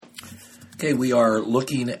Okay, we are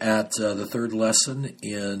looking at the third lesson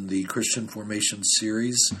in the Christian Formation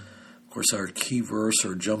series. Of course, our key verse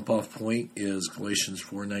or jump-off point is Galatians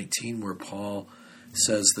 4:19, where Paul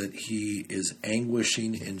says that he is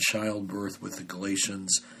anguishing in childbirth with the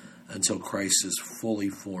Galatians until Christ is fully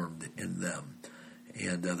formed in them.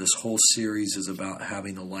 And this whole series is about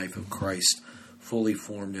having the life of Christ fully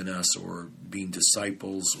formed in us, or being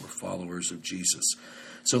disciples or followers of Jesus.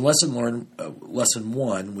 So in lesson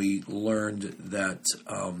one, we learned that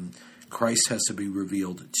Christ has to be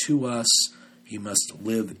revealed to us. He must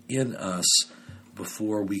live in us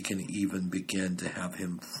before we can even begin to have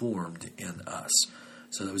him formed in us.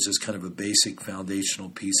 So that was just kind of a basic foundational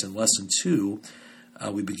piece. In lesson two,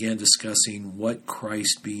 we began discussing what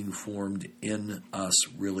Christ being formed in us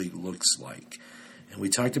really looks like. And we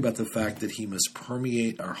talked about the fact that he must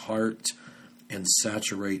permeate our heart and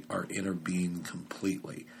saturate our inner being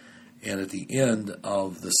completely. And at the end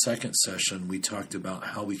of the second session, we talked about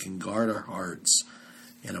how we can guard our hearts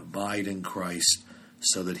and abide in Christ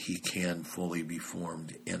so that he can fully be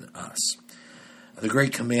formed in us. The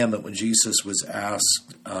great commandment, when Jesus was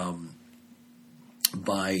asked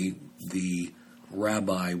by the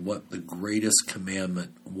rabbi what the greatest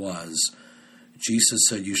commandment was, Jesus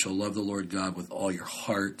said, "You shall love the Lord God with all your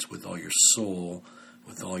heart, with all your soul,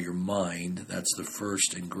 with all your mind." That's the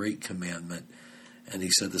first and great commandment. And he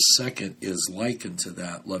said the second is likened to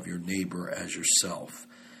that: love your neighbor as yourself.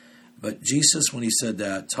 But Jesus, when he said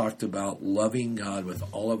that, talked about loving God with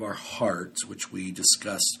all of our hearts, which we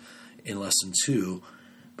discussed in lesson two,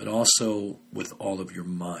 but also with all of your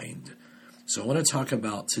mind. So I want to talk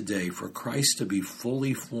about today, for Christ to be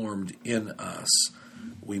fully formed in us,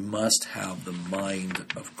 we must have the mind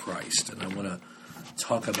of Christ. And I want to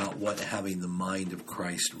talk about what having the mind of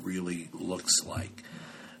Christ really looks like.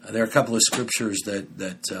 There are a couple of scriptures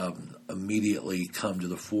that immediately come to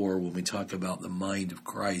the fore when we talk about the mind of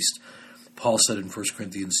Christ. Paul said in 1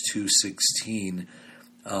 Corinthians 2:16,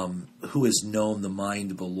 "Who has known the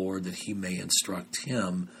mind of the Lord that he may instruct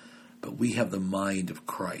him? But we have the mind of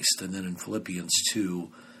Christ." And then in Philippians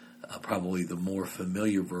 2, probably the more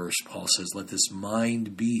familiar verse, Paul says, "Let this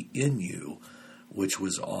mind be in you, which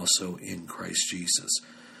was also in Christ Jesus."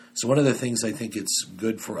 So one of the things I think it's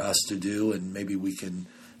good for us to do, and maybe we can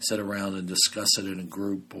sit around and discuss it in a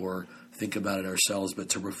group or think about it ourselves, but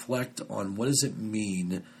to reflect on what does it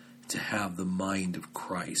mean to have the mind of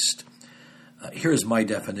Christ. Here is my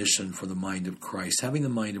definition for the mind of Christ. Having the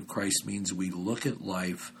mind of Christ means we look at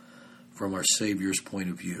life from our Savior's point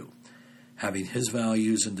of view, having his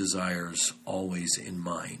values and desires always in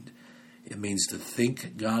mind. It means to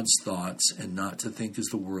think God's thoughts and not to think as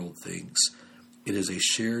the world thinks. It is a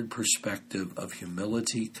shared perspective of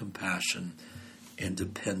humility, compassion, and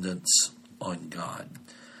dependence on God.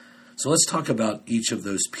 So let's talk about each of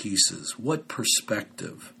those pieces. What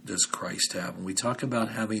perspective does Christ have? When we talk about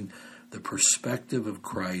having the perspective of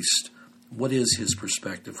Christ, what is his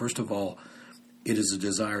perspective? First of all, it is a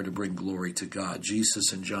desire to bring glory to God.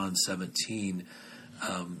 Jesus in John 17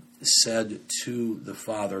 said to the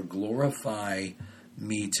Father, "Glorify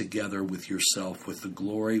me together with yourself, with the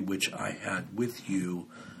glory which I had with you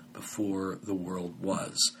before the world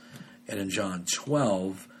was." And in John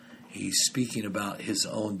 12, he's speaking about his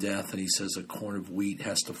own death, and he says a corn of wheat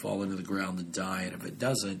has to fall into the ground and die, and if it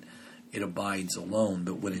doesn't, it abides alone.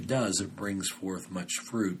 But when it does, it brings forth much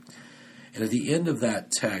fruit. And at the end of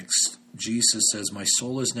that text, Jesus says, "My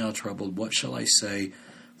soul is now troubled. What shall I say?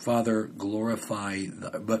 Father, glorify..."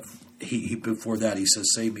 But he before that, he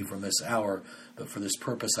says, "Save me from this hour, but for this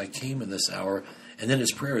purpose I came in this hour." And then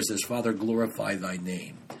his prayer is this: "Father, glorify thy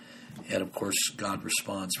name." And of course, God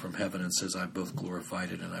responds from heaven and says, "I've both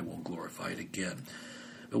glorified it and I will glorify it again."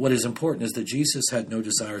 But what is important is that Jesus had no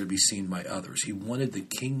desire to be seen by others. He wanted the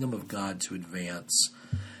kingdom of God to advance,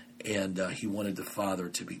 and he wanted the Father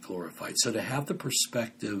to be glorified. So to have the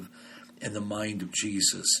perspective and the mind of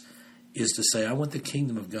Jesus is to say, I want the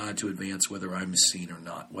kingdom of God to advance whether I'm seen or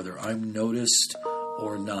not, whether I'm noticed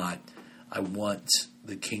or not. I want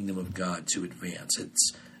the kingdom of God to advance.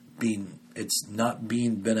 It's not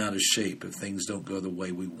being bent out of shape if things don't go the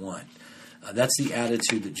way we want. That's the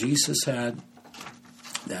attitude that Jesus had.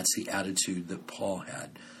 That's the attitude that Paul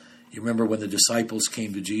had. You remember when the disciples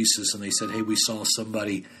came to Jesus and they said, "Hey, we saw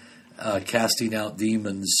somebody casting out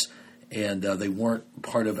demons, and they weren't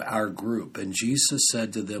part of our group." And Jesus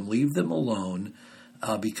said to them, "Leave them alone,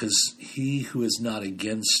 because he who is not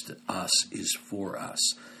against us is for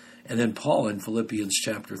us." And then Paul in Philippians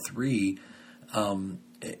chapter 3,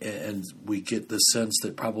 and we get the sense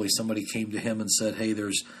that probably somebody came to him and said, "Hey,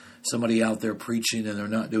 there's somebody out there preaching and they're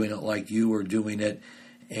not doing it like you are doing it."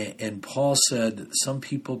 And Paul said some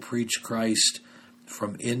people preach Christ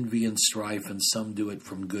from envy and strife, and some do it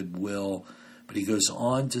from goodwill. But he goes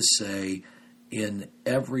on to say, in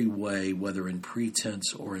every way, whether in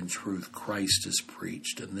pretense or in truth, Christ is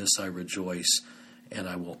preached. In this I rejoice, and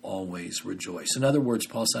I will always rejoice. In other words,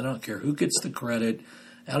 Paul said, I don't care who gets the credit.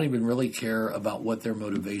 I don't even really care about what their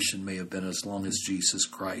motivation may have been, as long as Jesus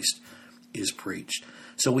Christ is preached.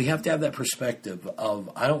 So we have to have that perspective of,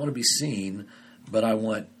 I don't want to be seen, but I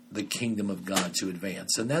want the kingdom of God to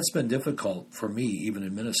advance. And that's been difficult for me, even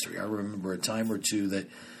in ministry. I remember a time or two that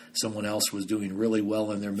someone else was doing really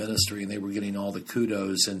well in their ministry and they were getting all the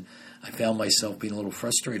kudos, and I found myself being a little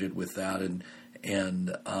frustrated with that, and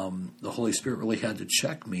the Holy Spirit really had to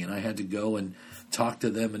check me, and I had to go and talk to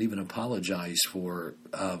them and even apologize for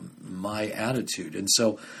my attitude. And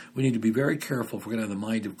so we need to be very careful if we're going to have the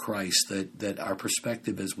mind of Christ, that our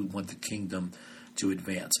perspective is we want the kingdom to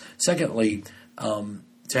advance. Secondly,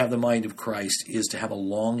 to have the mind of Christ is to have a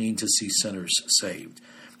longing to see sinners saved.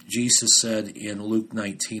 Jesus said in Luke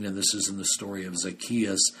 19, and this is in the story of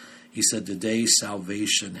Zacchaeus, he said, today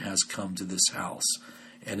salvation has come to this house.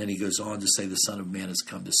 And then he goes on to say, the Son of Man has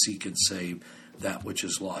come to seek and save that which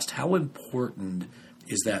is lost. How important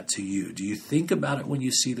is that to you? Do you think about it when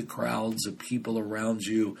you see the crowds of people around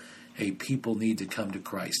you? Hey, people need to come to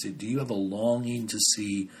Christ. Do you have a longing to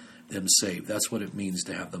see them saved? That's what it means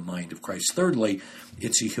to have the mind of Christ. Thirdly,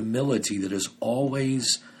 it's a humility that is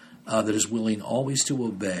willing always to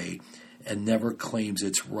obey and never claims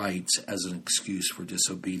its rights as an excuse for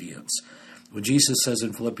disobedience. When Jesus says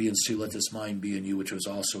in Philippians 2, let this mind be in you, which was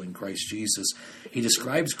also in Christ Jesus, he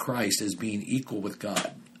describes Christ as being equal with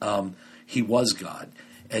God. He was God,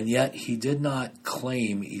 and yet he did not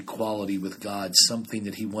claim equality with God, something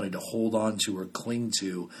that he wanted to hold on to or cling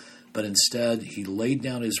to, but instead he laid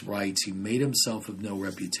down his rights, he made himself of no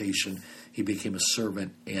reputation, he became a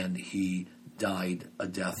servant, and he died a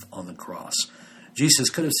death on the cross. Jesus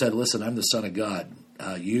could have said, listen, I'm the Son of God.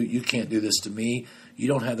 You can't do this to me. You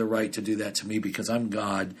don't have the right to do that to me because I'm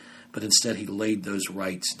God. But instead, he laid those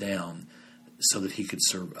rights down so that he could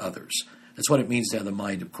serve others. That's what it means to have the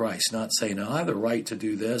mind of Christ, not saying, no, I have the right to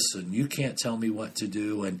do this, and you can't tell me what to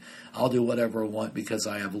do, and I'll do whatever I want because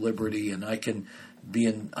I have liberty, and I can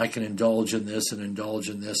indulge in this and indulge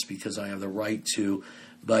in this because I have the right to.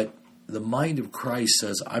 But the mind of Christ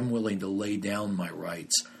says, I'm willing to lay down my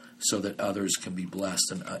rights so that others can be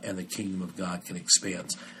blessed and the kingdom of God can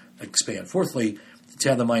expand. Fourthly, to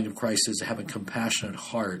have the mind of Christ is to have a compassionate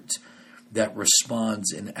heart that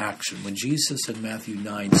responds in action. When Jesus in Matthew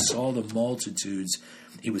 9 saw the multitudes,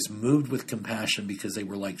 he was moved with compassion because they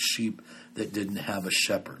were like sheep that didn't have a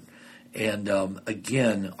shepherd. And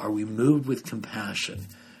again, are we moved with compassion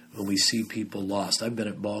when we see people lost? I've been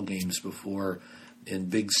at ball games before in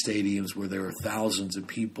big stadiums where there are thousands of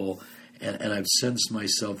people, and I've sensed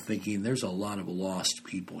myself thinking, there's a lot of lost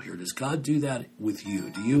people here. Does God do that with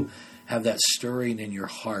you? Do you have that stirring in your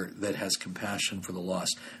heart that has compassion for the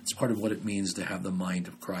lost? It's part of what it means to have the mind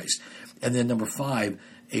of Christ. And then number 5,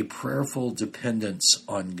 a prayerful dependence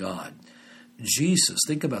on God. Jesus,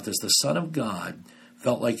 think about this, the Son of God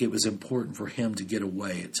felt like it was important for him to get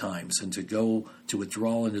away at times and to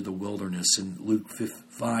withdraw into the wilderness. In Luke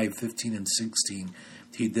 5:15 and 16,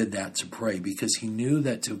 he did that to pray because he knew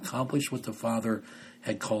that to accomplish what the Father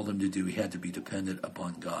had called him to do, he had to be dependent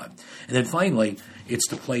upon God. And then finally, it's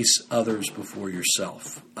to place others before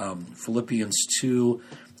yourself. Philippians 2,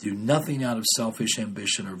 do nothing out of selfish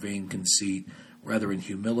ambition or vain conceit. Rather, in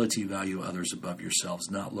humility, value others above yourselves,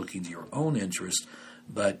 not looking to your own interest,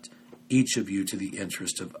 but each of you to the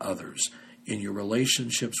interest of others. In your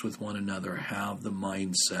relationships with one another, have the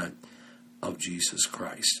mindset of Jesus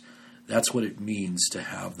Christ. That's what it means to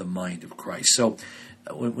have the mind of Christ. So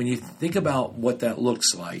when you think about what that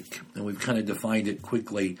looks like, and we've kind of defined it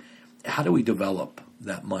quickly, how do we develop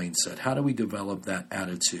that mindset? How do we develop that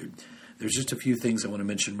attitude? There's just a few things I want to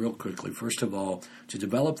mention real quickly. First of all, to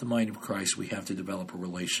develop the mind of Christ, we have to develop a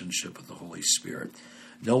relationship with the Holy Spirit.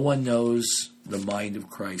 No one knows the mind of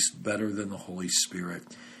Christ better than the Holy Spirit.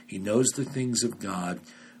 He knows the things of God.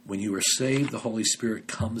 When you are saved, the Holy Spirit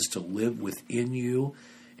comes to live within you,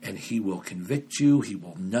 and he will convict you, he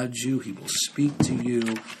will nudge you, he will speak to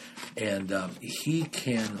you, and he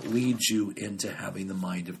can lead you into having the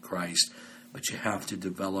mind of Christ. But you have to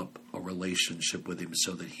develop a relationship with him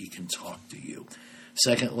so that he can talk to you.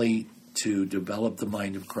 Secondly, to develop the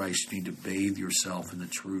mind of Christ, you need to bathe yourself in the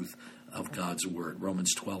truth of God's word.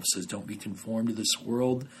 Romans 12 says, don't be conformed to this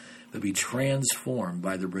world, but be transformed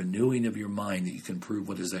by the renewing of your mind, that you can prove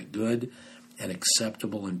what is that good and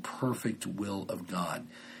acceptable and perfect will of God.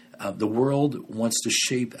 The world wants to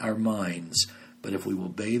shape our minds, But if we will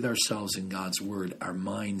bathe ourselves in God's word, our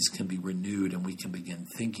minds can be renewed and we can begin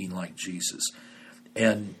thinking like Jesus.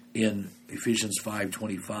 And in Ephesians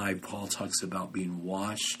 5:25, Paul talks about being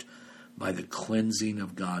washed by the cleansing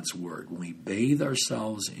of God's word. When we bathe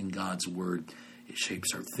ourselves in God's word, it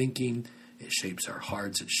shapes our thinking, it shapes our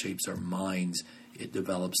hearts, it shapes our minds, it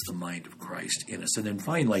develops the mind of Christ in us. And then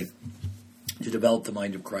finally, to develop the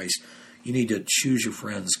mind of Christ, you need to choose your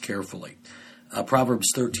friends carefully. Proverbs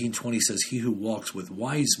 13:20 says, "He who walks with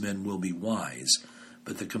wise men will be wise,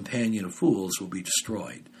 but the companion of fools will be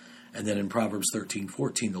destroyed." And then in Proverbs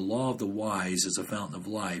 13:14, "The law of the wise is a fountain of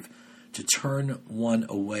life, to turn one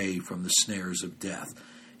away from the snares of death."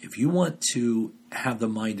 If you want to have the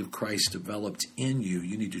mind of Christ developed in you,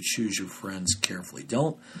 you need to choose your friends carefully.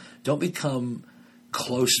 Don't become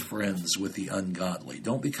close friends with the ungodly.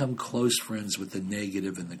 Don't become close friends with the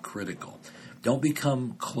negative and the critical. Don't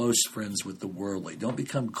become close friends with the worldly. Don't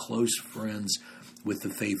become close friends with the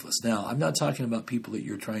faithless. Now, I'm not talking about people that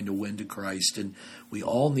you're trying to win to Christ, and we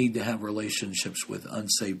all need to have relationships with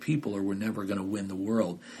unsaved people or we're never going to win the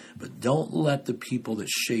world. But don't let the people that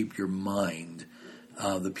shape your mind,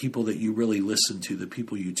 the people that you really listen to, the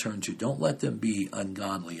people you turn to, don't let them be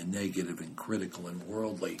ungodly and negative and critical and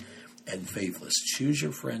worldly and faithless. Choose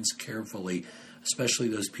your friends carefully, especially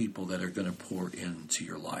those people that are going to pour into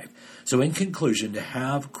your life. So in conclusion, to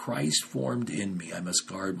have Christ formed in me, I must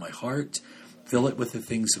guard my heart, fill it with the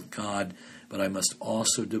things of God, but I must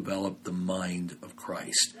also develop the mind of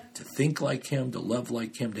Christ, to think like him, to love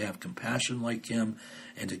like him, to have compassion like him,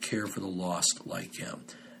 and to care for the lost like him.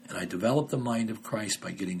 And I develop the mind of Christ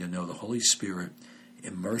by getting to know the Holy Spirit,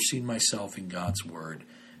 immersing myself in God's word,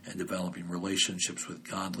 and developing relationships with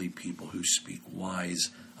godly people who speak wise,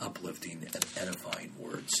 uplifting, and edifying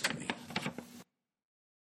words to me.